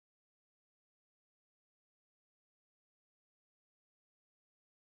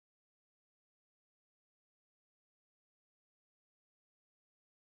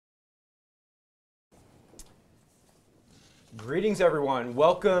Greetings, everyone.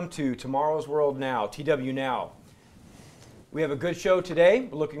 Welcome to Tomorrow's World Now, TWNow. We have a good show today.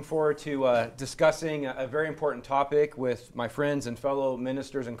 We're looking forward to discussing a very important topic with my friends and fellow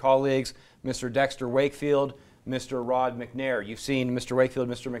ministers and colleagues, Mr. Dexter Wakefield, Mr. Rod McNair. You've seen Mr. Wakefield,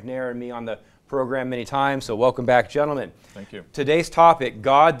 Mr. McNair, and me on the program many times, so welcome back, gentlemen. Thank you. Today's topic,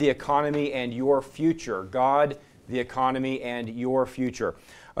 God, the economy, and your future. God, the economy, and your future.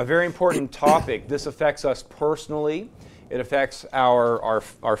 A very important topic. This affects us personally. It affects our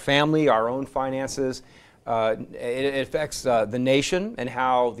family, our own finances. It affects the nation and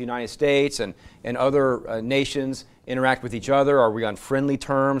how the United States and other nations interact with each other. Are we on friendly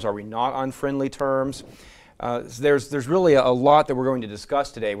terms? Are we not on friendly terms? There's really a lot that we're going to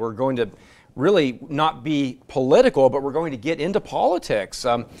discuss today. We're going to really not be political, but we're going to get into politics.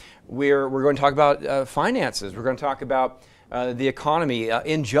 We're going to talk about finances. We're going to talk about the economy,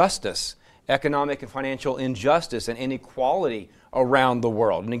 injustice, economic and financial injustice and inequality around the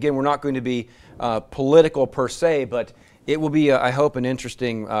world. And again, we're not going to be political per se, but it will be, I hope, an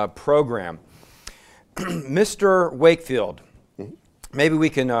interesting program. Mr. Wakefield, maybe we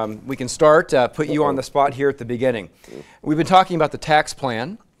can start, put you on the spot here at the beginning. We've been talking about the tax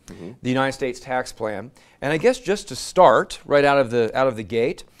plan, the United States tax plan, and I guess just to start right out of the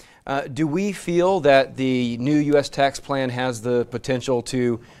gate, do we feel that the new U.S. tax plan has the potential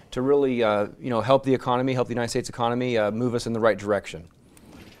to really help the economy, help the United States economy, move us in the right direction?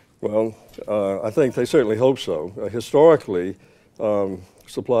 Well, I think they certainly hope so. Historically,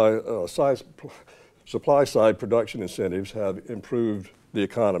 supply side production incentives have improved the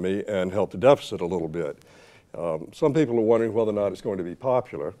economy and helped the deficit a little bit. Some people are wondering whether or not it's going to be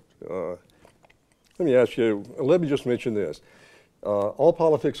popular. Let me just mention this. All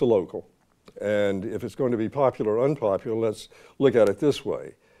politics are local, and if it's going to be popular or unpopular, let's look at it this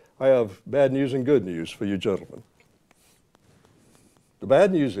way. I have bad news and good news for you gentlemen. The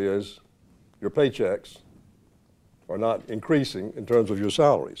bad news is your paychecks are not increasing in terms of your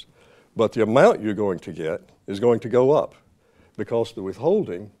salaries, but the amount you're going to get is going to go up because the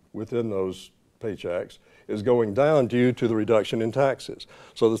withholding within those paychecks is going down due to the reduction in taxes.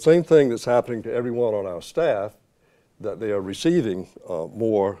 So the same thing that's happening to everyone on our staff, that they are receiving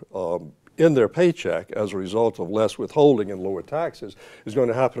more in their paycheck as a result of less withholding and lower taxes, is going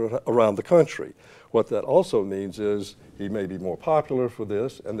to happen around the country. What that also means is he may be more popular for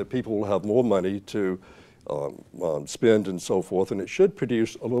this, and that people will have more money to spend and so forth, and it should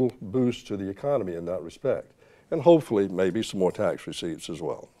produce a little boost to the economy in that respect, and hopefully maybe some more tax receipts as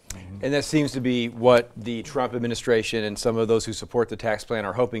well. And that seems to be what the Trump administration and some of those who support the tax plan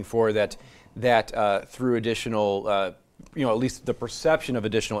are hoping for, that through additional, at least the perception of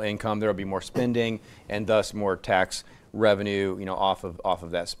additional income, there will be more spending and thus more tax revenue, off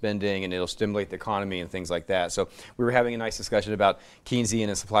of that spending, and it'll stimulate the economy and things like that. So we were having a nice discussion about Keynesian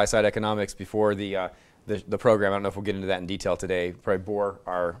and supply side economics before the program. I don't know if we'll get into that in detail today. Probably bore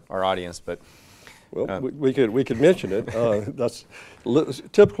our audience, but. Well, we could mention it. That's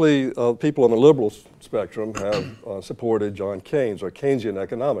typically people on the liberal spectrum have supported John Keynes, or Keynesian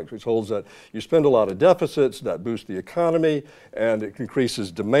economics, which holds that you spend a lot of deficits that boost the economy, and it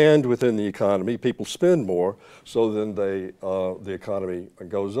increases demand within the economy. People spend more, so then the economy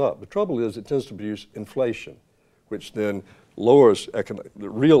goes up. The trouble is, it tends to produce inflation, which then lowers the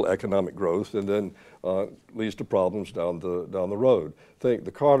real economic growth, and then leads to problems down the road. Think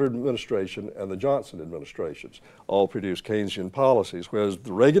the Carter administration and the Johnson administrations all produced Keynesian policies, whereas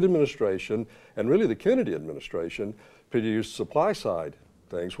the Reagan administration and really the Kennedy administration produced supply side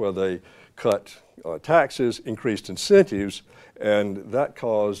things where they cut taxes, increased incentives, and that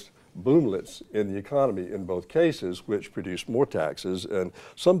caused boomlets in the economy in both cases, which produced more taxes and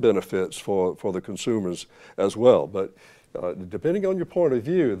some benefits for the consumers as well. But depending on your point of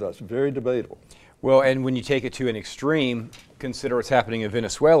view, that's very debatable. Well, and when you take it to an extreme, consider what's happening in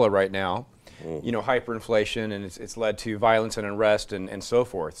Venezuela right now. Hyperinflation, and it's led to violence and unrest and so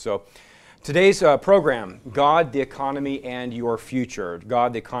forth. So today's program, God, the economy, and your future.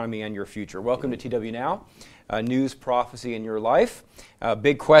 God, the economy, and your future. Welcome to TWNow, news, prophecy, in your life.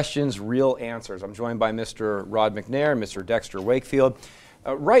 Big questions, real answers. I'm joined by Mr. Rod McNair, Mr. Dexter Wakefield.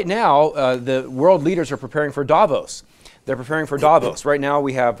 Right now, the world leaders are preparing for Davos. They're preparing for Davos. Right now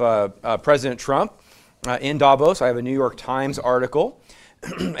we have President Trump in Davos. I have a New York Times article,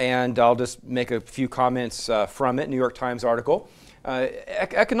 and I'll just make a few comments from it. New York Times article.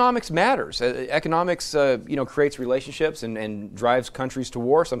 Economics matters. Economics creates relationships and drives countries to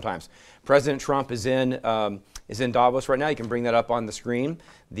war sometimes. President Trump is in Davos right now. You can bring that up on the screen,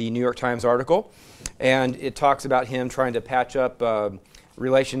 the New York Times article. And it talks about him trying to patch up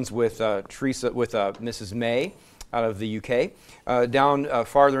relations with Mrs. May. out of the UK. Down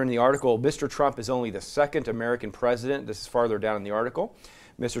farther in the article, Mr. Trump is only the second American president. This is farther down in the article.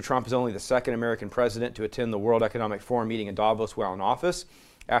 Mr. Trump is only the second American president to attend the World Economic Forum meeting in Davos while in office,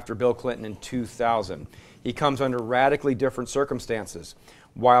 after Bill Clinton in 2000. He comes under radically different circumstances.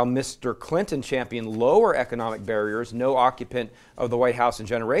 While Mr. Clinton championed lower economic barriers, no occupant of the White House in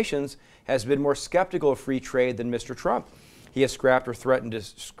generations has been more skeptical of free trade than Mr. Trump. He has scrapped or threatened to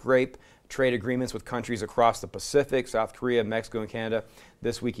scrape trade agreements with countries across the Pacific, South Korea, Mexico, and Canada.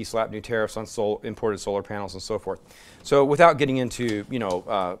 This week he slapped new tariffs on imported solar panels and so forth. So without getting into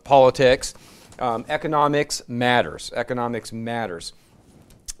politics, economics matters. Economics matters.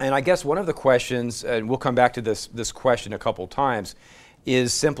 And I guess one of the questions, and we'll come back to this question a couple times,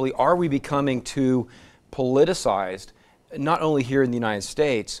 is simply, are we becoming too politicized, not only here in the United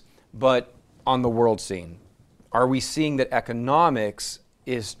States, but on the world scene? Are we seeing that economics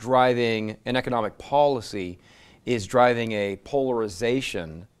is driving, an economic policy is driving a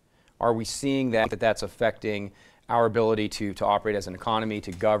polarization? Are we seeing that that's affecting our ability to operate as an economy,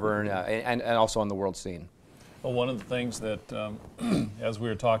 to govern, and also on the world scene? Well, one of the things that, as we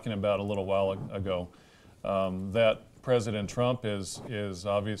were talking about a little while ago, that President Trump is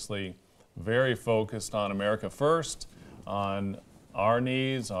obviously very focused on America first, on our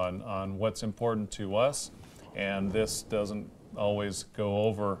needs, on what's important to us, and this doesn't always go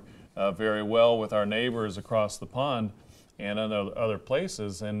over very well with our neighbors across the pond and in other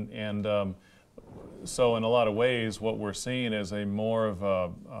places, and so in a lot of ways what we're seeing is a more of a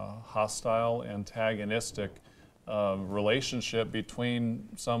hostile, antagonistic relationship between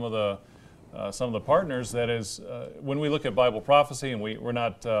some of the partners. That is, when we look at Bible prophecy, and we're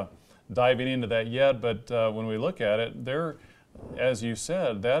not diving into that yet, but when we look at it, there, as you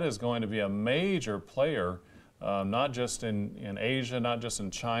said, that is going to be a major player, not just in Asia, not just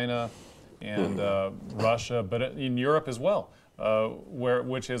in China and Russia, but in Europe as well,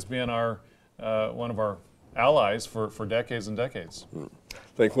 which has been one of our allies for decades and decades.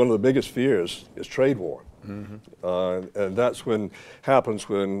 I think one of the biggest fears is trade war. And that's happens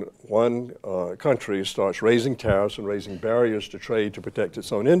when one country starts raising tariffs and raising barriers to trade to protect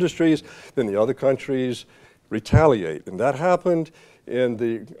its own industries, then the other countries retaliate. And that happened in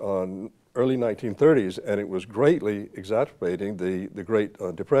the early 1930s, and it was greatly exacerbating the Great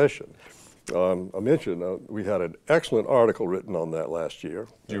Depression. I mentioned we had an excellent article written on that last year.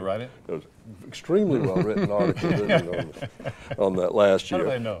 Did you write it? It was an extremely well-written article written on that last year. How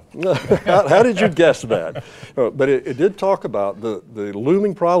did I know? How did you guess that? But it did talk about the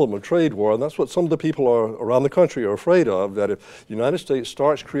looming problem of trade war, and that's what some of the people around the country are afraid of, that if the United States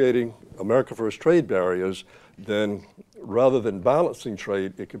starts creating America First trade barriers, then rather than balancing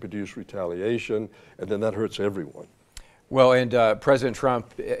trade, it could produce retaliation, and then that hurts everyone. Well, and President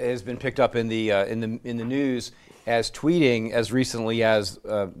Trump has been picked up in the news as tweeting as recently as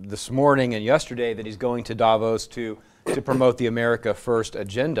this morning and yesterday that he's going to Davos to promote the America First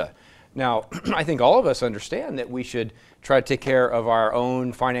agenda. Now, I think all of us understand that we should try to take care of our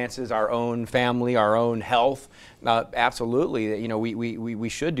own finances, our own family, our own health. Absolutely, you know, we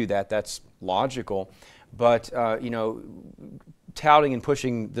should do that. That's logical. But you know, touting and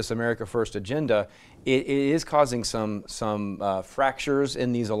pushing this America First agenda, it is causing some fractures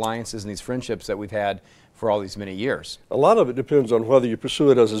in these alliances and these friendships that we've had for all these many years. A lot of it depends on whether you pursue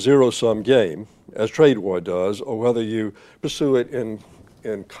it as a zero-sum game, as trade war does, or whether you pursue it in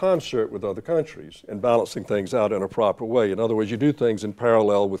concert with other countries and balancing things out in a proper way. In other words, you do things in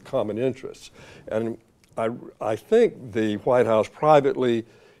parallel with common interests. And I think the White House privately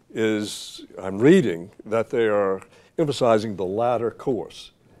I'm reading that they are emphasizing the latter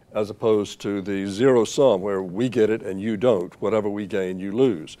course, as opposed to the zero sum where we get it and you don't. Whatever we gain, you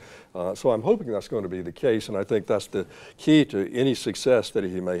lose. So I'm hoping that's going to be the case, and I think that's the key to any success that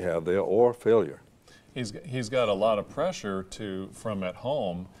he may have there, or failure. He's got a lot of pressure from at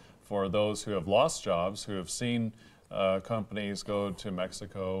home for those who have lost jobs, who have seen companies go to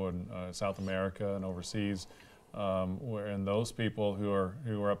Mexico and South America and overseas, and those people who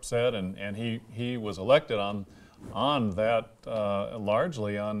are upset, and he was elected on that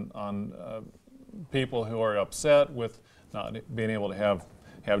largely on people who are upset with not being able to have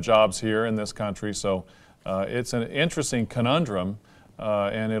jobs here in this country. So it's an interesting conundrum,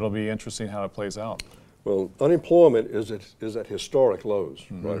 and it'll be interesting how it plays out. Well, unemployment is at historic lows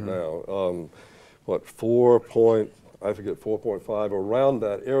right now. What, 4.5, around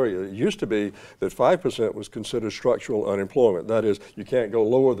that area. It used to be that 5% was considered structural unemployment. That is, you can't go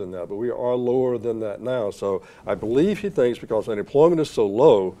lower than that, but we are lower than that now. So I believe he thinks because unemployment is so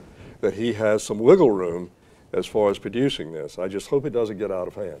low that he has some wiggle room as far as producing this. I just hope it doesn't get out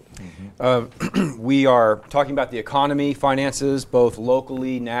of hand. We are talking about the economy, finances, both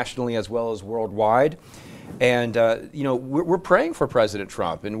locally, nationally, as well as worldwide. And, you know, we're praying for President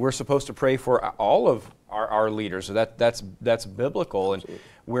Trump, and we're supposed to pray for all of our leaders. So that's biblical. And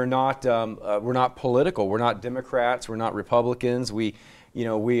we're not political. We're not Democrats. We're not Republicans. We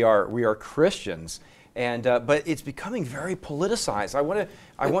are Christians. And but it's becoming very politicized.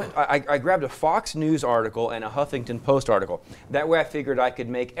 I grabbed a Fox News article and a Huffington Post article. That way, I figured I could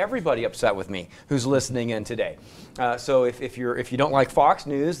make everybody upset with me who's listening in today. So if you don't like Fox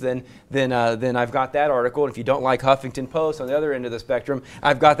News, then I've got that article. And if you don't like Huffington Post on the other end of the spectrum,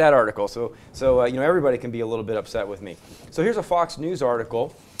 I've got that article. So you know, everybody can be a little bit upset with me. So here's a Fox News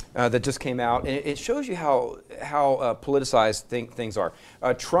article that just came out, and it shows you how politicized things are.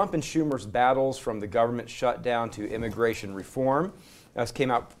 Trump and Schumer's battles from the government shutdown to immigration reform. This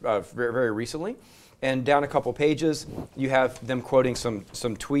came out very, very recently. And down a couple pages, you have them quoting some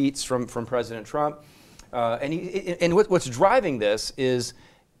tweets from President Trump. And what's driving this is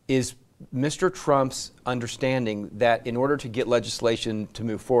Mr. Trump's understanding that in order to get legislation to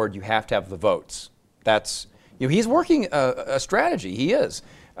move forward, you have to have the votes. That's, you know, he's working a strategy. He is.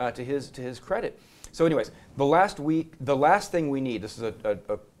 To his credit. So anyways, the last thing we need, this is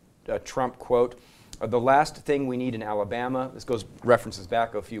a Trump quote, the last thing we need in Alabama, this references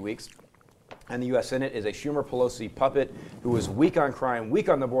back a few weeks, and the U.S. Senate is a Schumer-Pelosi puppet who is weak on crime, weak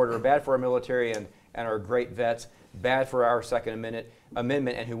on the border, bad for our military and our great vets, bad for our Second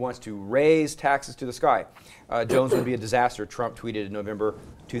Amendment, and who wants to raise taxes to the sky. Jones would be a disaster, Trump tweeted in November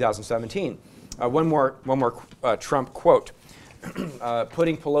 2017. One more Trump quote.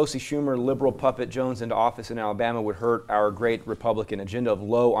 Putting Pelosi, Schumer, liberal puppet Jones into office in Alabama would hurt our great Republican agenda of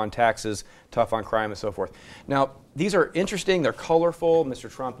low on taxes, tough on crime, and so forth. Now, these are interesting. They're colorful.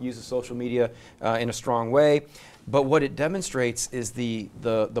 Mr. Trump uses social media in a strong way. But what it demonstrates is the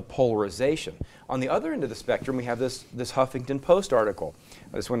polarization. On the other end of the spectrum, we have this Huffington Post article.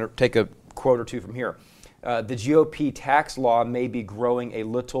 I just want to take a quote or two from here. The GOP tax law may be growing a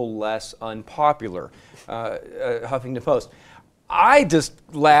little less unpopular. Huffington Post. I just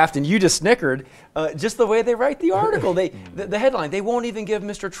laughed and you just snickered, just the way they write the article. The headline, they won't even give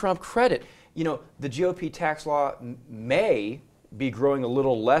Mr. Trump credit. You know, the GOP tax law may be growing a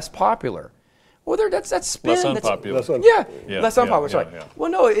little less popular. Well, that's spin. Less unpopular. Less unpopular, sorry. Yeah. Well,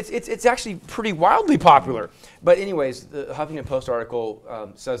 no, it's actually pretty wildly popular. But anyways, the Huffington Post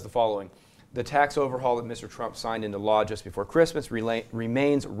article says the following. The tax overhaul that Mr. Trump signed into law just before Christmas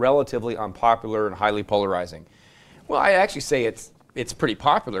remains relatively unpopular and highly polarizing. Well, I actually say it's pretty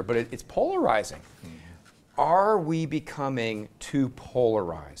popular, but it's polarizing. Are we becoming too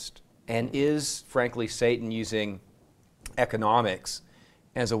polarized? And is, frankly, Satan using economics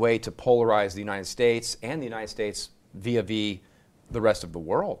as a way to polarize the United States and the United States vis-a-vis the rest of the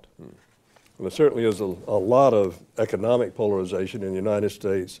world? Well, there certainly is a lot of economic polarization in the United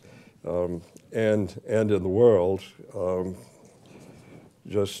States and in the world.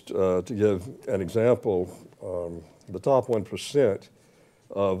 Just to give an example, the top 1%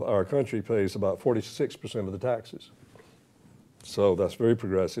 of our country pays about 46% of the taxes. So that's very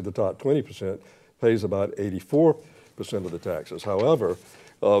progressive. The top 20% pays about 84% of the taxes. However,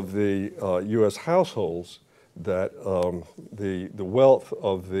 of the U.S. households, that the wealth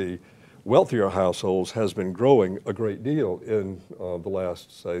of the wealthier households has been growing a great deal in the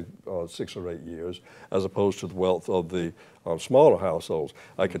last, say, 6 or 8 years, as opposed to the wealth of the smaller households.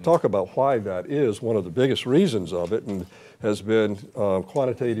 I could talk about why that is. One of the biggest reasons of it has been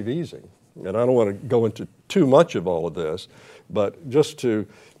quantitative easing. And I don't want to go into too much of all of this, but just to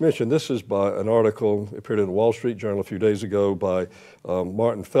mention, this is by an article appeared in the Wall Street Journal a few days ago by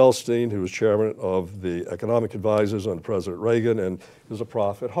Martin Feldstein, who was chairman of the economic advisors under President Reagan and is a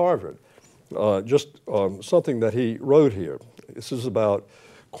prof at Harvard. Just something that he wrote here. This is about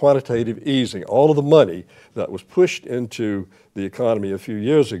quantitative easing, all of the money that was pushed into the economy a few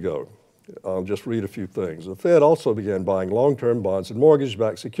years ago. I'll just read a few things. The Fed also began buying long-term bonds and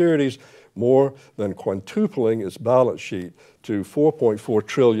mortgage-backed securities, more than quintupling its balance sheet to $4.4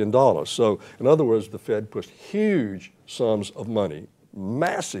 trillion. So, in other words, the Fed pushed huge sums of money,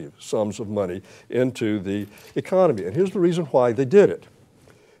 massive sums of money into the economy. And here's the reason why they did it.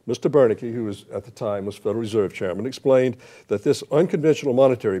 Mr. Bernanke, who was at the time was Federal Reserve Chairman, explained that this unconventional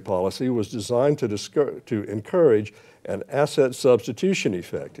monetary policy was designed to encourage an asset substitution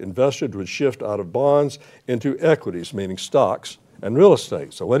effect. Investors would shift out of bonds into equities, meaning stocks and real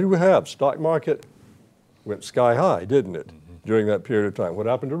estate. So what do we have? Stock market went sky high, didn't it, during that period of time? What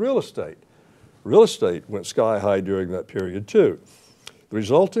happened to real estate? Real estate went sky high during that period too. The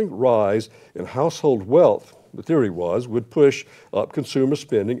resulting rise in household wealth the theory was, would push up consumer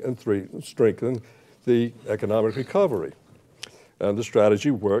spending and strengthen the economic recovery. And the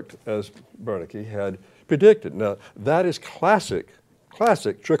strategy worked as Bernanke had predicted. Now, that is classic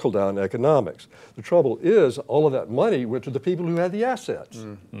trickle-down economics. The trouble is, all of that money went to the people who had the assets.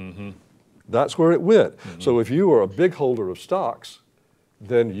 Mm-hmm. That's where it went. Mm-hmm. So if you were a big holder of stocks,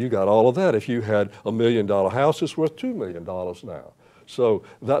 then you got all of that. If you had $1 million house, it's worth $2 million now. So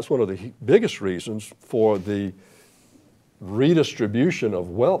that's one of the biggest reasons for the redistribution of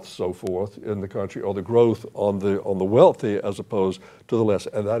wealth, so forth, in the country, or the growth on the wealthy as opposed to the less.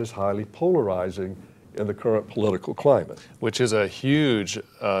 And that is highly polarizing in the current political climate. Which is a huge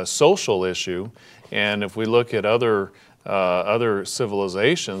social issue. And if we look at other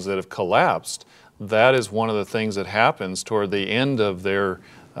civilizations that have collapsed, that is one of the things that happens toward the end of their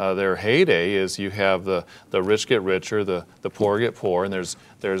heyday. Is you have the rich get richer, the poor get poor, and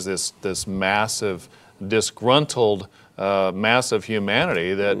there's this massive disgruntled mass of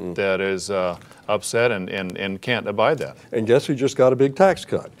humanity that is upset and can't abide that. And guess who just got a big tax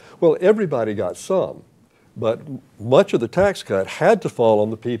cut? Well, everybody got some, but much of the tax cut had to fall on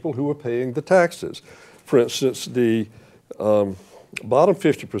the people who were paying the taxes. For instance, the bottom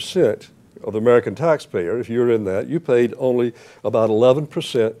 50% of the American taxpayer, if you're in that, you paid only about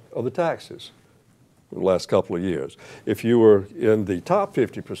 11% of the taxes in the last couple of years. If you were in the top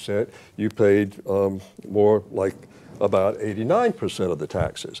 50%, you paid more like about 89% of the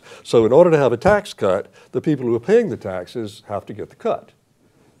taxes. So in order to have a tax cut, the people who are paying the taxes have to get the cut.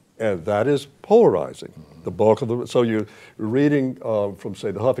 And that is polarizing. The bulk of the, so you're reading from, say,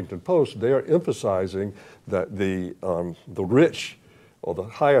 the Huffington Post, they are emphasizing that the rich or the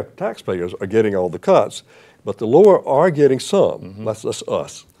higher taxpayers are getting all the cuts, but the lower are getting some. Mm-hmm. That's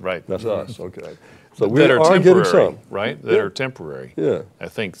us. Right. That's mm-hmm. us, okay. So we that are getting some. Right? That are temporary. Yeah. I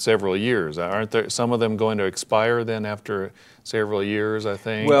think several years. Aren't there some of them going to expire then after several years, I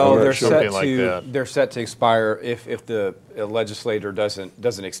think? Well, or they're something like that. They're set to expire if the legislator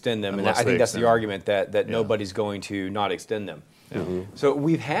doesn't extend them. Unless and I think that's extend the argument that yeah. nobody's going to not extend them. Yeah. Mm-hmm. So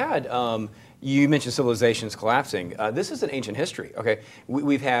we've had, you mentioned civilizations collapsing. This is an ancient history, okay?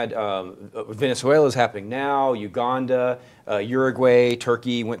 We've had Venezuela's happening now, Uganda, Uruguay,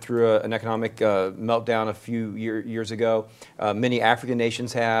 Turkey went through an economic meltdown a few years ago. Many African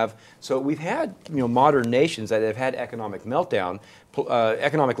nations have. So we've had modern nations that have had economic meltdown.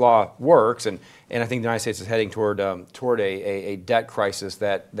 Economic law works, and I think the United States is heading toward a debt crisis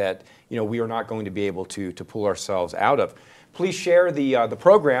that we are not going to be able to pull ourselves out of. Please share the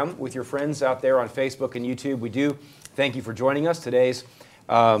program with your friends out there on Facebook and YouTube. We do thank you for joining us. Today's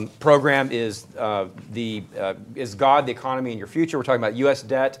program is God, the Economy, and Your Future. We're talking about U.S.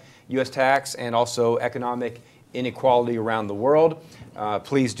 debt, U.S. tax, and also economic inequality around the world.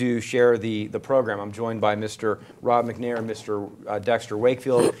 Please do share the program. I'm joined by Mr. Rod McNair and Mr. Dexter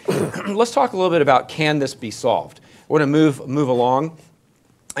Wakefield. Let's talk a little bit about, can this be solved? We're going to move along.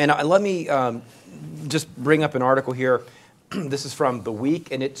 And let me just bring up an article here. This is from The Week,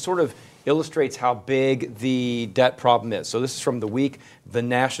 and it sort of illustrates how big the debt problem is. So this is from The Week, The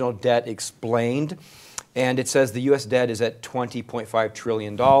National Debt Explained. And it says the U.S. debt is at $20.5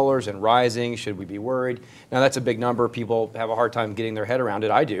 trillion and rising. Should we be worried? Now, that's a big number. People have a hard time getting their head around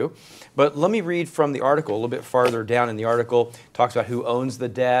it. I do. But let me read from the article. A little bit farther down in the article, it talks about who owns the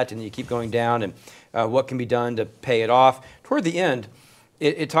debt, and you keep going down, and what can be done to pay it off. Toward the end,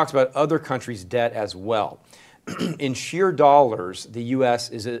 it talks about other countries' debt as well. In sheer dollars, the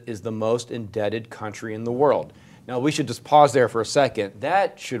U.S. is the most indebted country in the world. Now, we should just pause there for a second.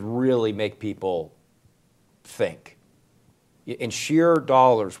 That should really make people think. In sheer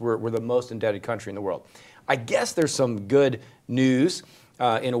dollars, we're the most indebted country in the world. I guess there's some good news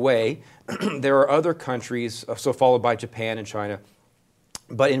in a way. There are other countries, so followed by Japan and China,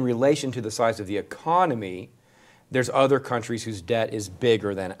 but in relation to the size of the economy, there's other countries whose debt is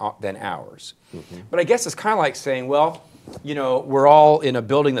bigger than ours. Mm-hmm. But I guess it's kind of like saying, well, we're all in a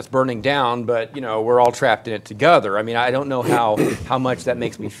building that's burning down, but we're all trapped in it together. I mean, I don't know how much that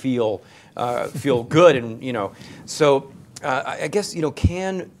makes me feel good, and So I guess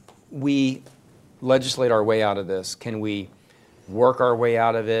can we legislate our way out of this? Can we work our way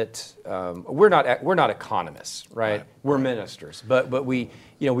out of it? We're not economists, right? We're ministers, but we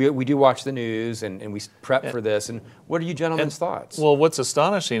do watch the news and we prep for this. And what are you gentlemen's thoughts? Well, what's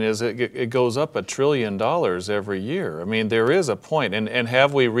astonishing is it goes up $1 trillion every year. I mean, there is a point, and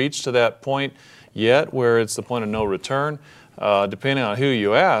have we reached to that point yet where it's the point of no return? Depending on who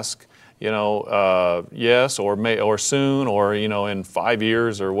you ask, yes, or soon, or in 5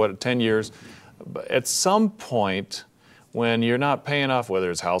 years, or 10 years. But at some point, when you're not paying off, whether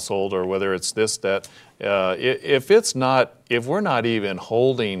it's household or whether it's this debt, if we're not even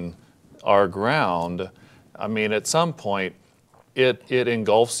holding our ground, I mean, at some point, it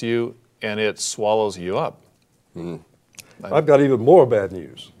engulfs you and it swallows you up. I've got even more bad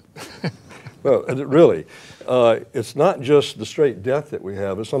news. Well, really, it's not just the straight debt that we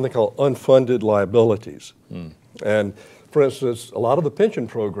have, it's something called unfunded liabilities. And for instance, a lot of the pension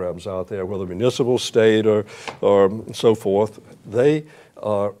programs out there, whether municipal, state, or so forth, they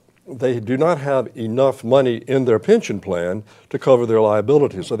do not have enough money in their pension plan to cover their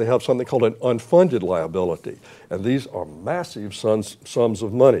liabilities. So they have something called an unfunded liability. And these are massive sums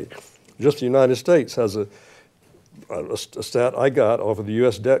of money. Just the United States has a stat I got off of the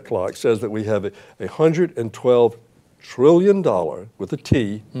U.S. debt clock says that we have a $112 trillion, with a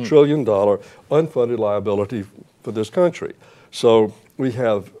T, trillion dollar unfunded liability for this country. So we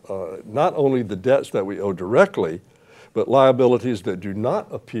have not only the debts that we owe directly, but liabilities that do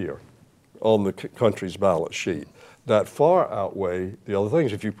not appear on the country's balance sheet that far outweigh the other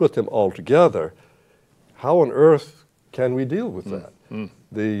things. If you put them all together, how on earth can we deal with that?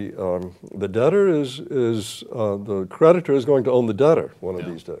 The debtor is the creditor is going to own the debtor one of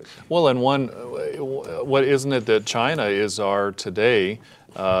these days. Well, and what isn't it that China is today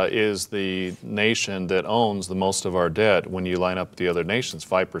is the nation that owns the most of our debt when you line up the other nations,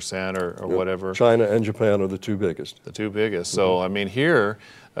 5% or whatever. China and Japan are the two biggest. The two biggest. So, I mean, here,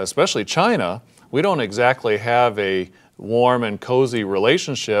 especially China, we don't exactly have a warm and cozy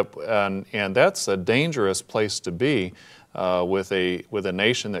relationship, and that's a dangerous place to be with a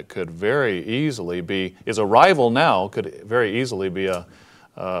nation that could very easily is a rival now, could very easily be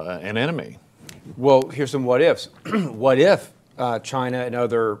an enemy. Well, here's some what ifs. What if China and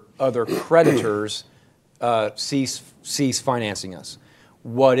other creditors cease financing us?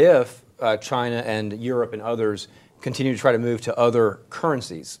 What if China and Europe and others continue to try to move to other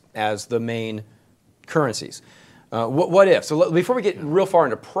currencies as the main currencies? What if? So before we get real far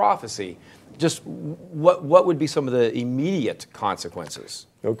into prophecy, just what would be some of the immediate consequences?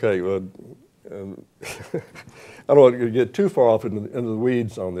 Okay. I don't want to get too far off into the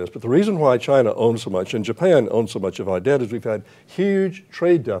weeds on this, but the reason why China owns so much and Japan owns so much of our debt is we've had huge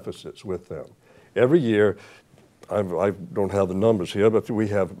trade deficits with them. Every year, I don't have the numbers here, but we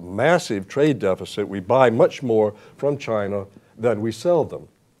have massive trade deficit. We buy much more from China than we sell them.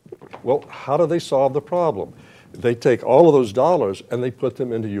 Well, how do they solve the problem? They take all of those dollars and they put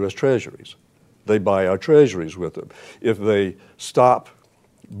them into U.S. treasuries. They buy our treasuries with them. If they stop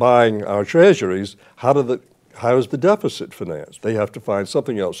buying our treasuries, how is the deficit financed? They have to find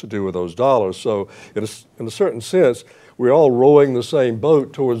something else to do with those dollars. So in a certain sense, we're all rowing the same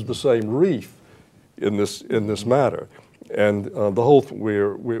boat towards the same reef in this matter. And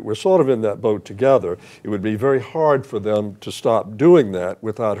we're sort of in that boat together. It would be very hard for them to stop doing that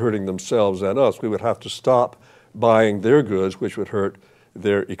without hurting themselves and us. We would have to stop buying their goods, which would hurt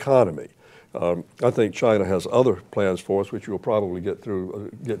their economy. I think China has other plans for us, which we'll probably get to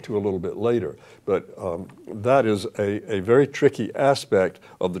a little bit later. But that is a very tricky aspect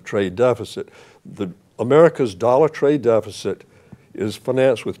of the trade deficit. America's dollar trade deficit is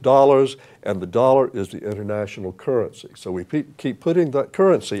financed with dollars, and the dollar is the international currency. So we keep putting that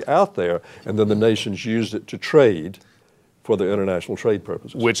currency out there, and then the nations use it to trade for their international trade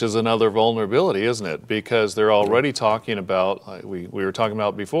purposes. Which is another vulnerability, isn't it? Because they're already talking about, we were talking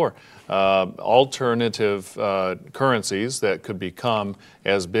about before, alternative currencies that could become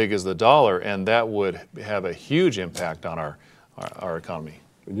as big as the dollar, and that would have a huge impact on our economy.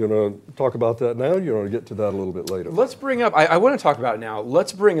 You want to talk about that now? You want to get to that a little bit later? Let's bring up, I want to talk about it now.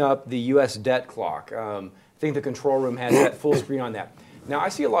 Let's bring up the U.S. debt clock. I think the control room has that full screen on that. Now, I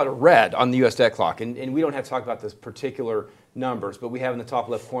see a lot of red on the U.S. debt clock, and we don't have to talk about this particular numbers, but we have in the top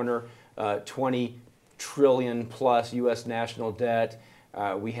left corner 20 trillion plus U.S. national debt.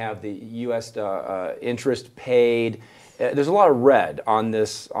 We have the U.S. Interest paid. There's a lot of red on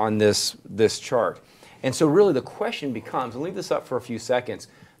this chart. And so really the question becomes, and leave this up for a few seconds,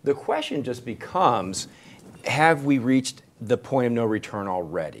 the question just becomes, have we reached the point of no return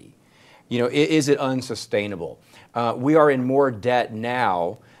already? You know, is it unsustainable? We are in more debt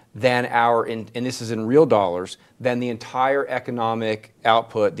now than and this is in real dollars, than the entire economic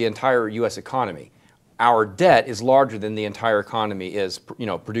output, the entire U.S. economy. Our debt is larger than the entire economy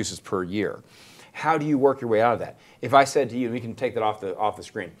produces per year. How do you work your way out of that? If I said to you, and we can take that off the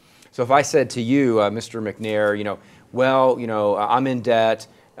screen. So if I said to you, Mr. McNair, I'm in debt,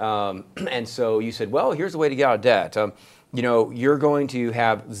 and so you said, well, here's the way to get out of debt. You're going to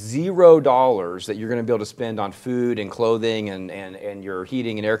have $0 that you're going to be able to spend on food and clothing and your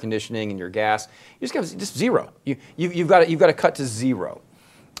heating and air conditioning and your gas. You just zero. You've got to cut to zero,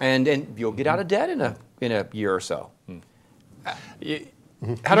 and you'll get out of debt in in a year or so.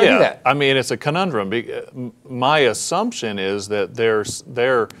 How do I do that? I mean, it's a conundrum. My assumption is that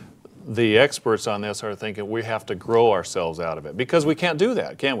the experts on this are thinking we have to grow ourselves out of it, because we can't do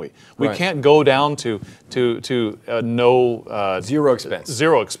that, can we? We can't go down to zero expense.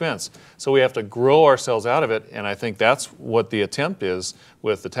 Zero expense. So we have to grow ourselves out of it, and I think that's what the attempt is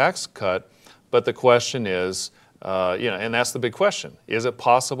with the tax cut. But the question is, and that's the big question: is it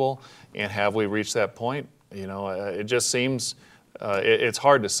possible, and have we reached that point? It just seems. It's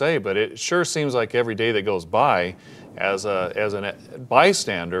hard to say, but it sure seems like every day that goes by, as a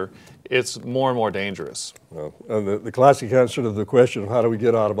bystander, it's more and more dangerous. Well, the classic answer to the question of how do we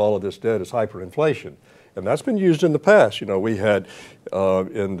get out of all of this debt is hyperinflation. And that's been used in the past. We had,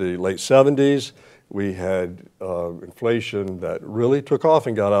 in the late 70s, we had inflation that really took off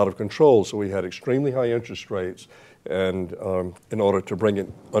and got out of control. So we had extremely high interest rates, and in order to bring it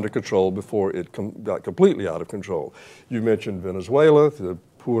under control before it got completely out of control. You mentioned Venezuela, the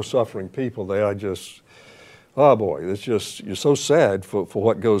poor suffering people. They are just, oh boy, it's just, you're so sad for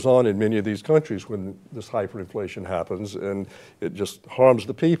what goes on in many of these countries when this hyperinflation happens, and it just harms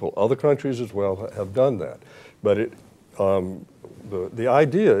the people. Other countries as well have done that. But the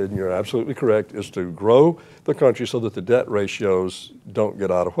idea, and you're absolutely correct, is to grow the country so that the debt ratios don't get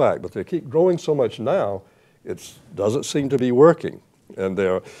out of whack. But they keep growing so much now, it doesn't seem to be working. And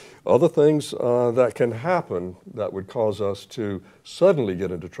there are other things that can happen that would cause us to suddenly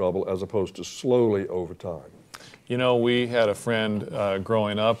get into trouble as opposed to slowly over time. We had a friend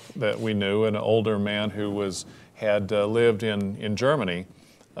growing up that we knew, an older man who had lived in Germany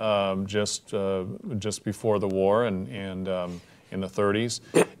just before the war and in the 30s.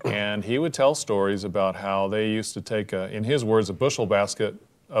 And he would tell stories about how they used to take, in his words, a bushel basket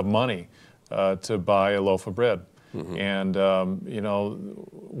of money to buy a loaf of bread. Mm-hmm. And,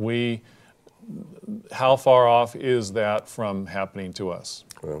 how far off is that from happening to us?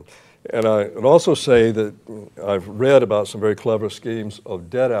 Well, and I would also say that I've read about some very clever schemes of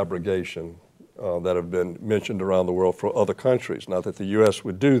debt abrogation that have been mentioned around the world for other countries. Not that the U.S.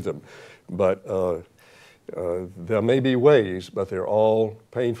 would do them, but there may be ways, but they're all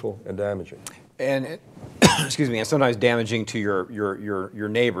painful and damaging. And excuse me, and sometimes damaging to your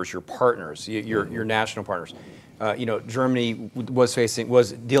neighbors, your partners, your national partners. Germany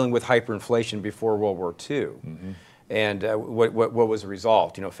was dealing with hyperinflation before World War II, mm-hmm. And what was the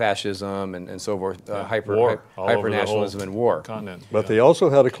result? Fascism and so forth, hypernationalism and war. Continent. But they also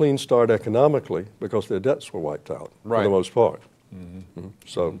had a clean start economically because their debts were wiped out for the most part. Mm-hmm. Mm-hmm.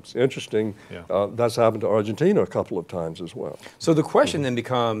 So it's interesting. Yeah. That's happened to Argentina a couple of times as well. So the question then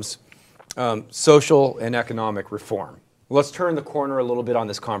becomes social and economic reform. Let's turn the corner a little bit on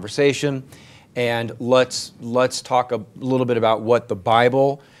this conversation, and let's talk a little bit about what the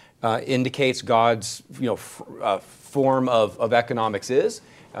Bible indicates God's form of economics is.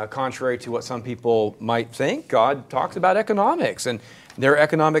 Contrary to what some people might think, God talks about economics, and there are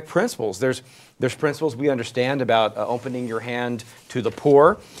economic principles. There's principles we understand about opening your hand to the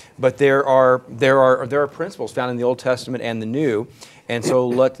poor, but there are principles found in the Old Testament and the New, and so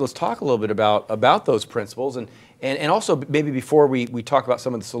let's talk a little bit about those principles, and also maybe before we talk about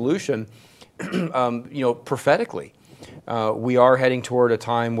some of the solution, prophetically, we are heading toward a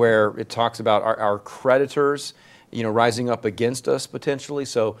time where it talks about our creditors, rising up against us potentially.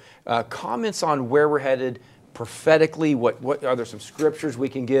 So comments on where we're headed prophetically. What are there some scriptures we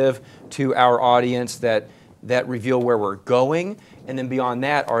can give to our audience that reveal where we're going? And then beyond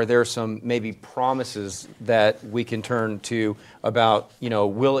that, are there some maybe promises that we can turn to about,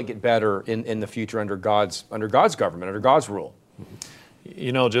 will it get better in the future under God's government, under God's rule?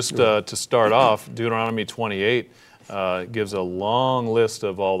 Just to start off, Deuteronomy 28 gives a long list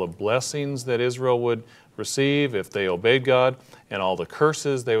of all the blessings that Israel would receive if they obeyed God, and all the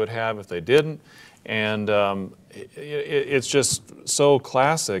curses they would have if they didn't. And it's just so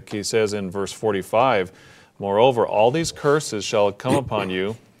classic. He says in verse 45, "Moreover, all these curses shall come upon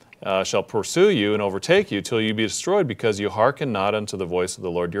you, shall pursue you and overtake you till you be destroyed, because you hearken not unto the voice of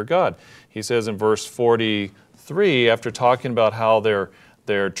the Lord your God." He says in verse 43, after talking about how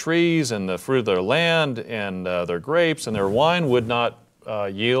their trees and the fruit of their land and their grapes and their wine would not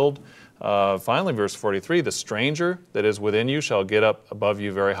yield, finally, verse 43, "The stranger that is within you shall get up above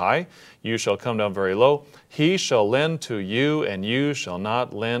you very high. You shall come down very low. He shall lend to you, and you shall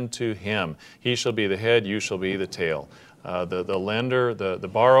not lend to him. He shall be the head, you shall be the tail." The lender, the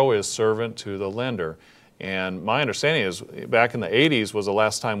borrower is servant to the lender. And my understanding is back in the 80s was the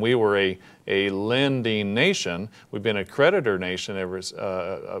last time we were a lending nation. We've been a creditor nation,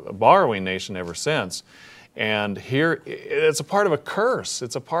 a borrowing nation ever since. And here, it's a part of a curse.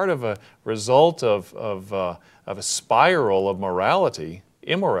 It's a part of a result of a spiral of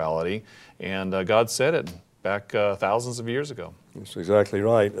immorality, and God said it back thousands of years ago. That's exactly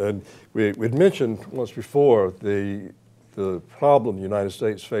right. And we'd mentioned once before the problem the United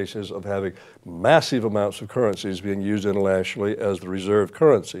States faces of having massive amounts of currencies being used internationally as the reserve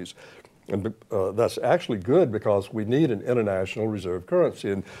currencies. And that's actually good because we need an international reserve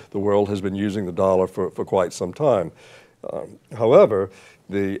currency, and the world has been using the dollar for quite some time. However,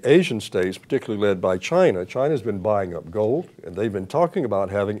 the Asian states, particularly led by China, China's been buying up gold, and they've been talking about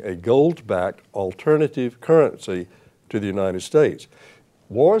having a gold-backed alternative currency to the United States.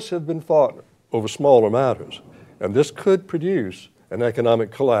 Wars have been fought over smaller matters, and this could produce an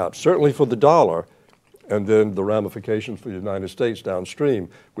economic collapse, certainly for the dollar, and then the ramifications for the United States downstream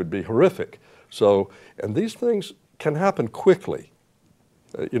would be horrific. So, and these things can happen quickly.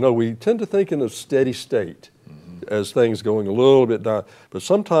 You know, we tend to think in a steady state as things going a little bit down, but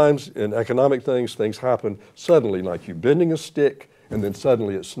sometimes in economic things happen suddenly, like you bending a stick and then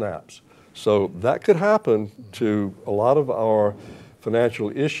suddenly it snaps. So that could happen to a lot of our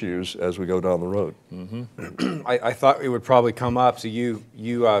financial issues as we go down the road. I thought it would probably come up, so you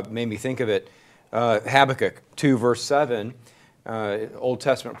made me think of it. Habakkuk 2 verse 7, Old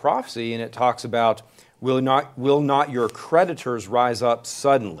Testament prophecy, and it talks about, will not your creditors rise up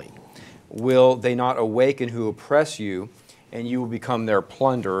suddenly? Will they not awaken who oppress you, and you will become their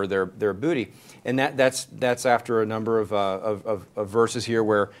plunder, their booty? And that's after a number of verses here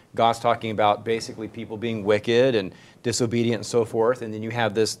where God's talking about basically people being wicked and disobedient and so forth, and then you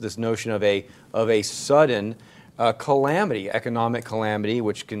have this notion of a sudden calamity, economic calamity,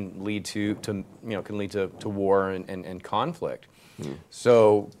 which can lead to war and conflict.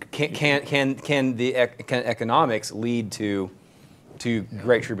 So can economics lead to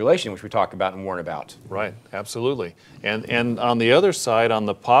great tribulation, which we talk about and warn about? Right, absolutely. And on the other side, on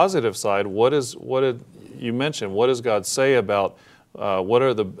the positive side, what did you mention? What does God say about what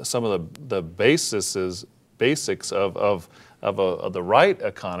are some of the basics of the right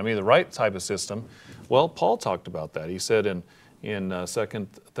economy, the right type of system? Well, Paul talked about that. He said in 2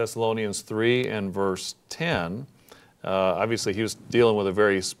 Thessalonians 3 and verse 10, obviously he was dealing with a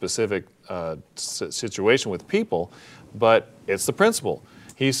very specific situation with people, but it's the principle.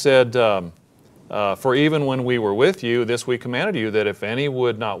 He said, for even when we were with you, this we commanded you, that if any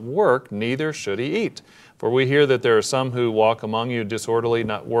would not work, neither should he eat. For we hear that there are some who walk among you disorderly,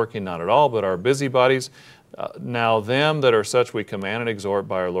 not working not at all, but are busybodies. Now them that are such we command and exhort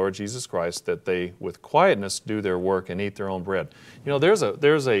by our Lord Jesus Christ, that they with quietness do their work and eat their own bread. You know, there's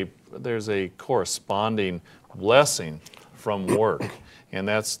a corresponding blessing from work, and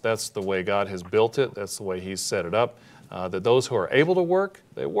that's the way God has built it. That's the way He's set it up. That those who are able to work,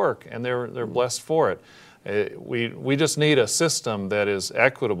 they work, and they're blessed for it. We just need a system that is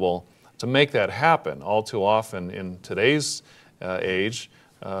equitable to make that happen. All too often in today's age,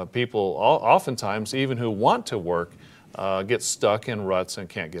 people oftentimes, even who want to work, get stuck in ruts and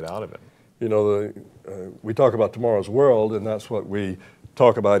can't get out of it. You know, we talk about tomorrow's world, and that's what we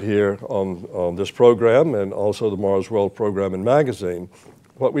talk about here on this program, and also the Tomorrow's World program and magazine.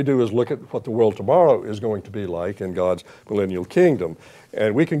 What we do is look at what the world tomorrow is going to be like in God's millennial kingdom.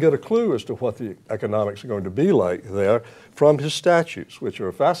 And we can get a clue as to what the economics are going to be like there from His statutes, which are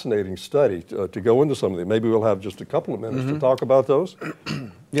a fascinating study to go into some of them. Maybe we'll have just a couple of minutes to talk about those.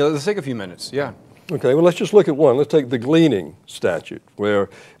 Yeah, let's take a few minutes, yeah. Okay, well, let's just look at one. Let's take the gleaning statute, where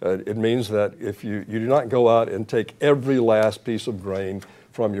it means that if you do not go out and take every last piece of grain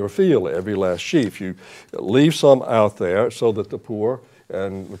from your field, every last sheaf, you leave some out there so that the poor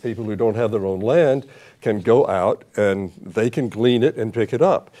and the people who don't have their own land can go out and they can glean it and pick it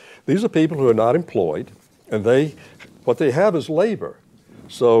up. These are people who are not employed, and what they have is labor.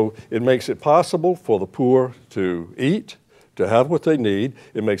 So it makes it possible for the poor to eat, to have what they need.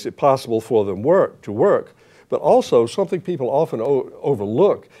 It makes it possible for them to work. But also, something people often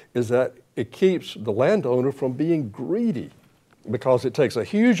overlook is that it keeps the landowner from being greedy, because it takes a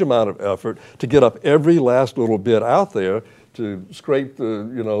huge amount of effort to get up every last little bit out there to scrape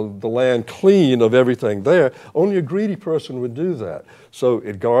the land clean of everything there. Only a greedy person would do that. So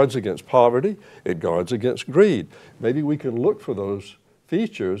it guards against poverty, it guards against greed. Maybe we can look for those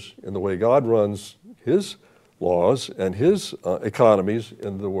features in the way God runs His laws and His economies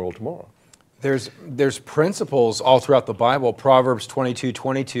in the world tomorrow. There's principles all throughout the Bible. Proverbs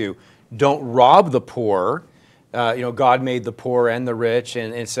 22:22, don't rob the poor. God made the poor and the rich,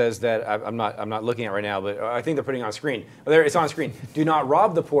 and it says that, I'm not looking at it right now, but I think they're putting it on screen. Oh, there, it's on screen. Do not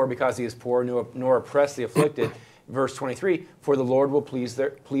rob the poor because he is poor, nor oppress the afflicted, verse 23, for the Lord will plead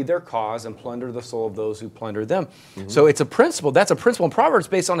their cause and plunder the soul of those who plunder them. So it's a principle. That's a principle in Proverbs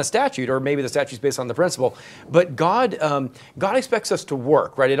based on a statute, or maybe the statute's based on the principle. But God expects us to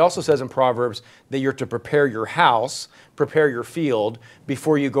work, right? It also says in Proverbs that you're to prepare your house, prepare your field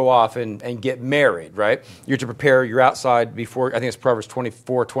before you go off and get married, right? You're to prepare your outside before, I think it's Proverbs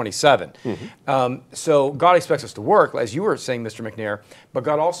 24:27. So God expects us to work, as you were saying, Mr. McNair, but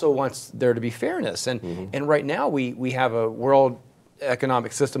God also wants there to be fairness. And right now we have a world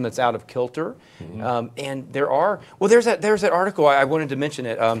economic system that's out of kilter. And there's that article, I wanted to mention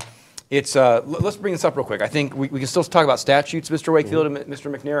it. Let's bring this up real quick. I think we can still talk about statutes, Mr. Wakefield and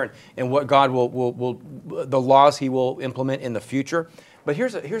Mr. McNair, and what God will the laws He will implement in the future. But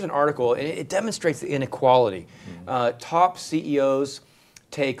here's an article, and it demonstrates the inequality. Top CEOs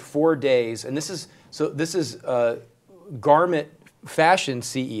take 4 days, and this is garment fashion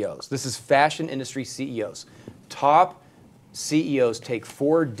CEOs. This is fashion industry CEOs. Top CEOs take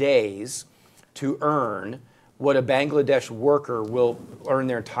 4 days to earn what a Bangladesh worker will earn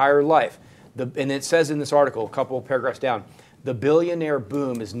their entire life. And it says in this article, a couple of paragraphs down, the billionaire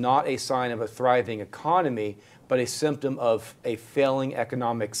boom is not a sign of a thriving economy, but a symptom of a failing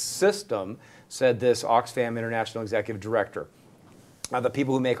economic system, said this Oxfam International Executive Director. The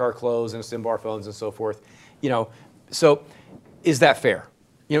people who make our clothes and assemble our phones and so forth, so is that fair?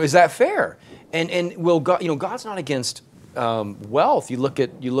 Is that fair? And will God, God's not against wealth. You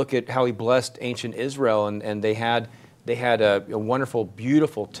look at how He blessed ancient Israel, and they had a wonderful,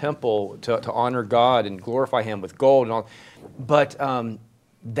 beautiful temple to honor God and glorify Him with gold and all. But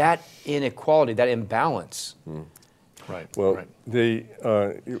that inequality, that imbalance. Right. Well, right.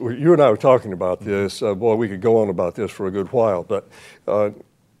 You and I were talking about this. Boy, we could go on about this for a good while. But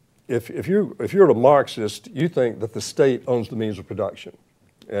if you're a Marxist, you think that the state owns the means of production.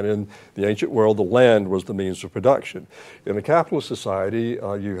 And in the ancient world, the land was the means of production. In a capitalist society,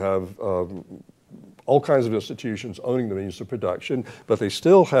 you have all kinds of institutions owning the means of production, but they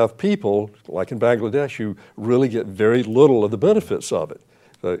still have people, like in Bangladesh, who really get very little of the benefits of it.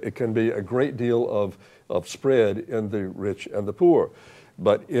 It can be a great deal of spread in the rich and the poor.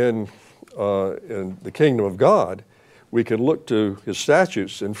 But in the kingdom of God, we can look to His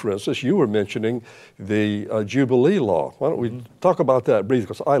statutes. And for instance, you were mentioning the Jubilee law. Why don't we talk about that briefly,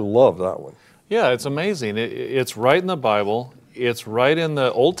 because I love that one. Yeah, it's amazing. It's right in the Bible. It's right in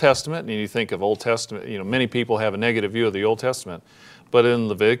the Old Testament. And you think of Old Testament, many people have a negative view of the Old Testament. But in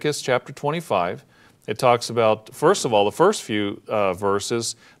Leviticus chapter 25, it talks about, first of all, the first few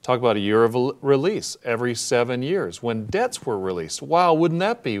verses talk about a year of release every 7 years when debts were released. Wow, wouldn't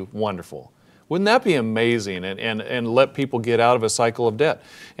that be wonderful? Wouldn't that be amazing and let people get out of a cycle of debt?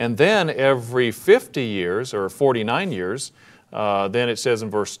 And then every 50 years or 49 years, then it says in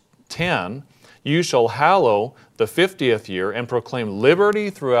verse 10, you shall hallow the 50th year and proclaim liberty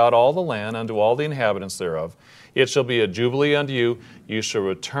throughout all the land unto all the inhabitants thereof. It shall be a jubilee unto you. You shall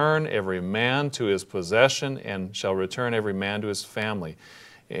return every man to his possession and shall return every man to his family.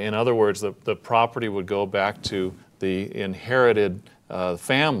 In other words, the property would go back to the inherited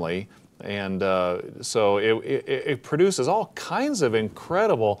family. And so it produces all kinds of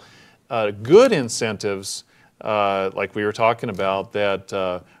incredible good incentives, like we were talking about,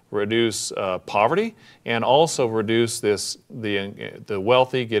 that reduce poverty and also reduce the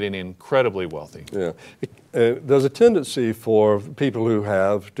wealthy getting incredibly wealthy. Yeah, there's a tendency for people who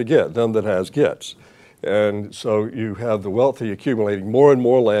have to get, them that has gets. And so you have the wealthy accumulating more and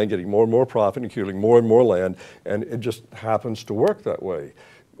more land, getting more and more profit, accumulating more and more land, and it just happens to work that way.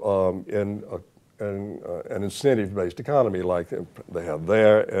 In an incentive-based economy like they have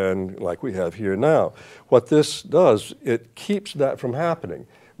there and like we have here now. What this does, it keeps that from happening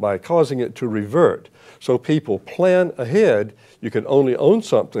by causing it to revert. So people plan ahead. You can only own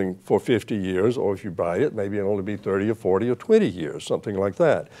something for 50 years, or if you buy it, maybe it'll only be 30 or 40 or 20 years, something like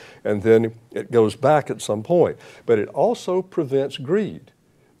that. And then it goes back at some point. But it also prevents greed,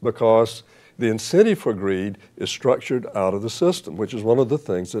 because the incentive for greed is structured out of the system, which is one of the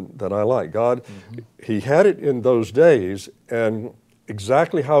things that I like. God, He had it in those days, and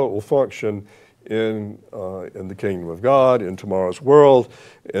exactly how it will function in the kingdom of God, in tomorrow's world,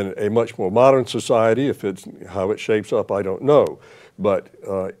 in a much more modern society, how it shapes up, I don't know. But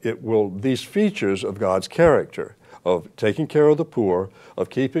these features of God's character, of taking care of the poor,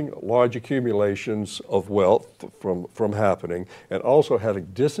 of keeping large accumulations of wealth from happening, and also having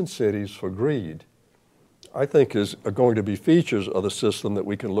disincentives for greed, I think are going to be features of the system that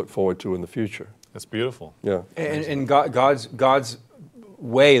we can look forward to in the future. That's beautiful. Yeah. And God's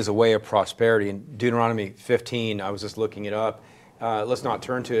way is a way of prosperity. In Deuteronomy 15, I was just looking it up, Let's not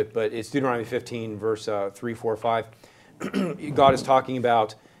turn to it, but it's Deuteronomy 15, verse 3, 4, 5. God is talking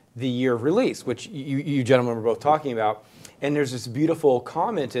about the year of release, which you gentlemen were both talking about. And there's this beautiful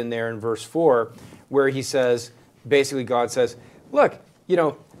comment in there in verse 4 where he says, basically God says, look,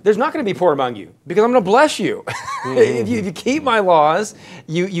 there's not going to be poor among you because I'm going to bless you. If you keep my laws,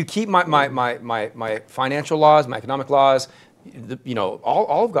 you keep my financial laws, my economic laws,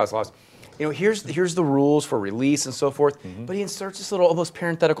 all of God's laws. Here's the rules for release and so forth. But he inserts this little almost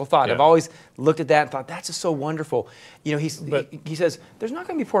parenthetical thought. Yeah. I've always looked at that and thought, that's just so wonderful. He says, there's not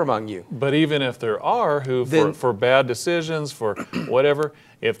going to be poor among you. But even if there are who, for bad decisions, for whatever,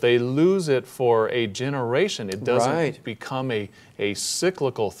 if they lose it for a generation, it doesn't become a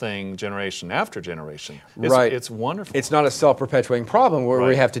cyclical thing generation after generation. It's wonderful. It's not a self-perpetuating problem where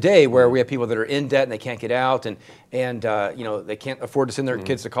we have today, where we have people that are in debt and they can't get out, and they can't afford to send their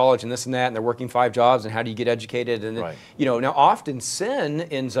kids to college and this and that, and they're working 5 jobs, and how do you get educated? And now often sin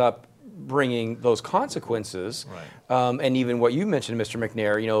ends up bringing those consequences, and even what you mentioned, Mr.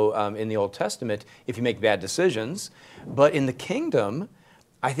 McNair, in the Old Testament, if you make bad decisions. But in the kingdom,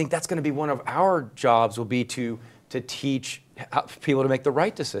 I think that's going to be one of our jobs, will be to teach people to make the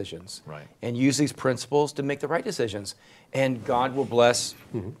right decisions, and use these principles to make the right decisions. And God will bless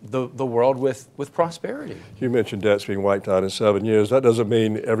the world with prosperity. You mentioned debts being wiped out in 7 years. That doesn't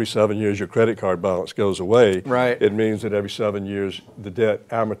mean every 7 years your credit card balance goes away. It means that every 7 years the debt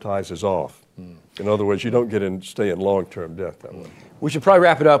amortizes off. In other words, you don't stay in long-term debt that way. We should probably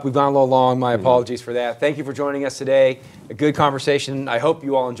wrap it up. We've gone a little long. My apologies for that. Thank you for joining us today. A good conversation. I hope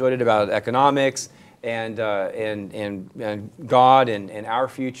you all enjoyed it about economics and God and our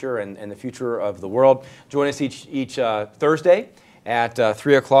future and the future of the world. Join us each Thursday at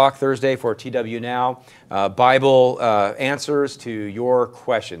 3 o'clock Thursday for TWNow. Bible answers to your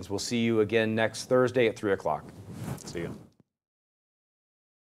questions. We'll see you again next Thursday at 3 o'clock. See you.